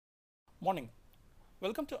Morning.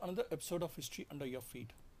 Welcome to another episode of History Under Your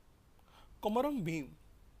Feet. Komaram Bhim,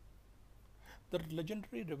 the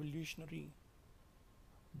legendary revolutionary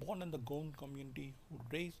born in the Goan community who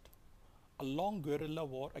raised a long guerrilla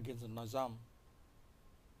war against the Nizam.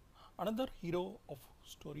 Another hero of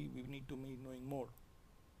story we need to be knowing more.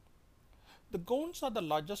 The Gonds are the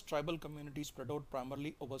largest tribal community spread out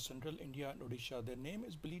primarily over central India and Odisha. Their name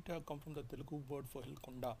is believed to have come from the Telugu word for hill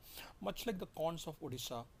konda, much like the Khans of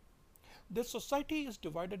Odisha. Their society is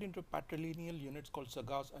divided into patrilineal units called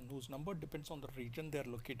sagas and whose number depends on the region they are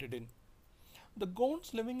located in. The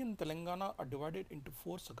Gonds living in Telangana are divided into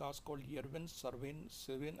four sagas called Yervan, Sarvain,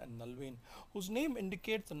 Sivain and Nalvain, whose name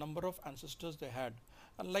indicates the number of ancestors they had.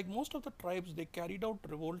 And like most of the tribes, they carried out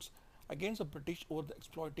revolts against the British over the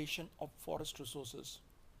exploitation of forest resources.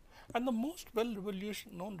 And the most known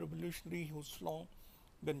revolutionary whose long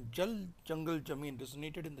when Jal Jungle Jameen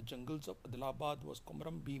resonated in the jungles of Adilabad was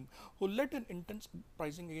Komaram Bhim, who led an intense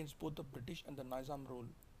uprising against both the British and the Nizam rule.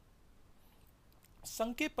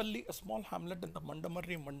 Sankepalli, a small hamlet in the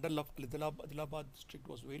Mandamarri Mandal of Adilabad district,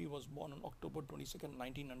 was where he was born on October 22nd,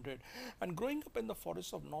 1900. And growing up in the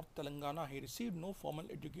forests of North Telangana, he received no formal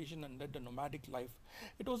education and led a nomadic life.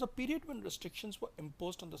 It was a period when restrictions were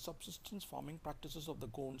imposed on the subsistence farming practices of the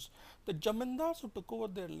Gonds. The Jamindars who took over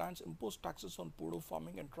their lands imposed taxes on podo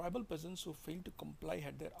farming, and tribal peasants who failed to comply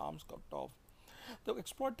had their arms cut off. The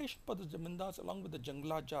exploitation by the Jamindars, along with the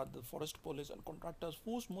Jangla Jat, the forest police, and contractors,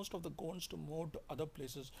 forced most of the Gonds to move to other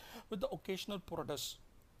places with the occasional protests.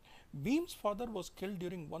 Bhim's father was killed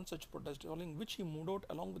during one such protest, following which he moved out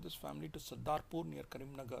along with his family to Sardarpur near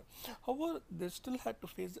Karimnagar. However, they still had to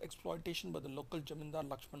face the exploitation by the local Jamindar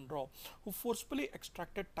Lakshman Rao, who forcefully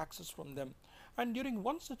extracted taxes from them. And during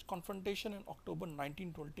one such confrontation in October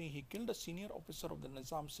 1920, he killed a senior officer of the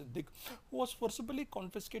Nizam Siddiq, who was forcibly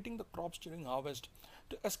confiscating the crops during harvest.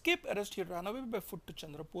 To escape arrest, he ran away by foot to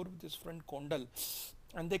Chandrapur with his friend Kondal,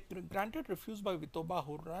 and they granted refuge by Vitoba,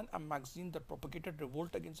 who ran a magazine that propagated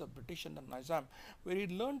revolt against the British and the Nizam, where he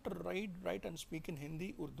learned to read, write, and speak in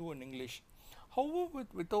Hindi, Urdu, and English. However,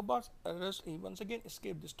 with Vitoba's arrest, he once again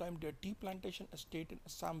escaped, this time to a tea plantation estate in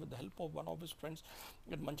Assam with the help of one of his friends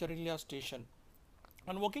at Mancherilia station.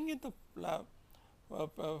 And working in the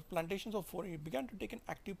plantations of foreign, he began to take an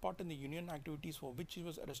active part in the union activities for which he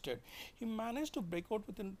was arrested. He managed to break out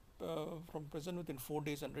from prison within 4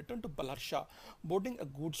 days and returned to Balharsha, boarding a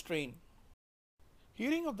goods train.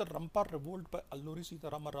 Hearing of the Rampar revolt by Alluri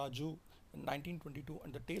Sitarama Raju in 1922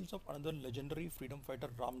 and the tales of another legendary freedom fighter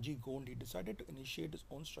Ramji Gond, he decided to initiate his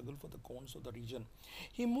own struggle for the Gonds of the region.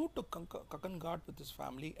 He moved to Kakanghat with his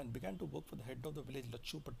family and began to work for the head of the village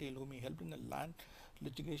Lachu Patel, whom he helped in a land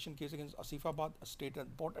litigation case against Asifabad estate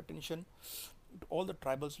and brought attention to all the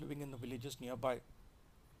tribals living in the villages nearby.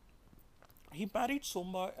 He married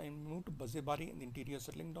Somba and moved to Bazebari in the interior,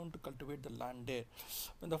 settling down to cultivate the land there.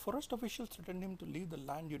 When the forest officials threatened him to leave the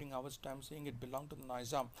land during harvest time, saying it belonged to the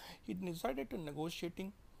Nizam, he decided to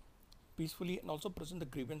negotiating peacefully and also present the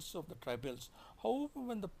grievances of the tribals. However,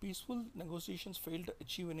 when the peaceful negotiations failed to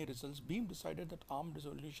achieve any results, Bhim decided that armed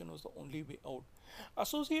dissolution was the only way out.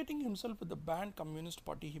 Associating himself with the banned Communist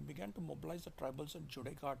Party, he began to mobilize the tribals at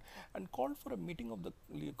Jodeghat and called for a meeting of the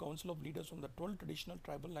Council of Leaders from the 12 traditional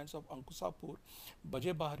tribal lands of Ankusapur,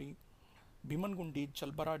 Bajebahari, Bhimangundi,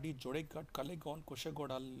 Chalbaradi, Jodeghat, Kalegaon,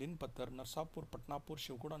 Kushagoda, Linpatar, Narsapur, Patnapur,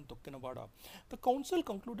 Shivgoda and Tokkinawada. The council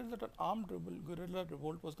concluded that an armed guerrilla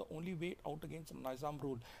revolt was the only way out against the Nizam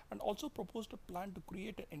rule and also proposed a plan to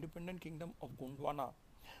create an independent kingdom of Gondwana.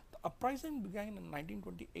 The uprising began in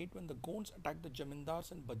 1928 when the Gonds attacked the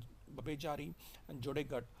Jamindars in Babejari and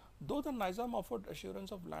Jodeghat. Though the Nizam offered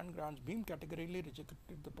assurance of land grants, Bhim categorically rejected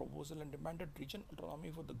the proposal and demanded regional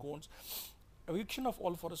autonomy for the Gonds, eviction of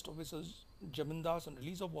all forest officers, Jamindars, and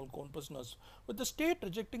release of all Gond prisoners. With the state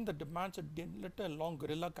rejecting the demands, it led to a long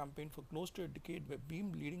guerrilla campaign for close to a decade, where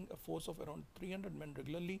Bhim, leading a force of around 300 men,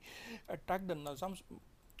 regularly attacked the Nizam's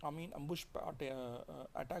army in ambush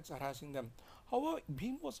attacks, harassing them. However,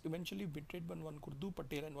 Bhim was eventually betrayed by one Kurdu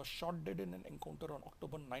Patel and was shot dead in an encounter on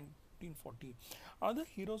October 1940. Another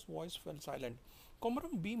hero's voice fell silent.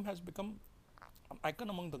 Komaram Bhim has become an icon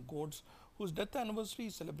among the Gonds, whose death anniversary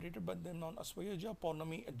is celebrated by them on Aswayaja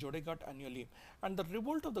Paurnami at Jodeghat annually. And the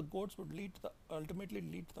revolt of the Gonds would ultimately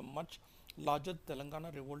lead to the much larger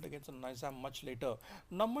Telangana revolt against the Nizam much later.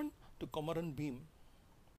 Naman to Komaram Bhim.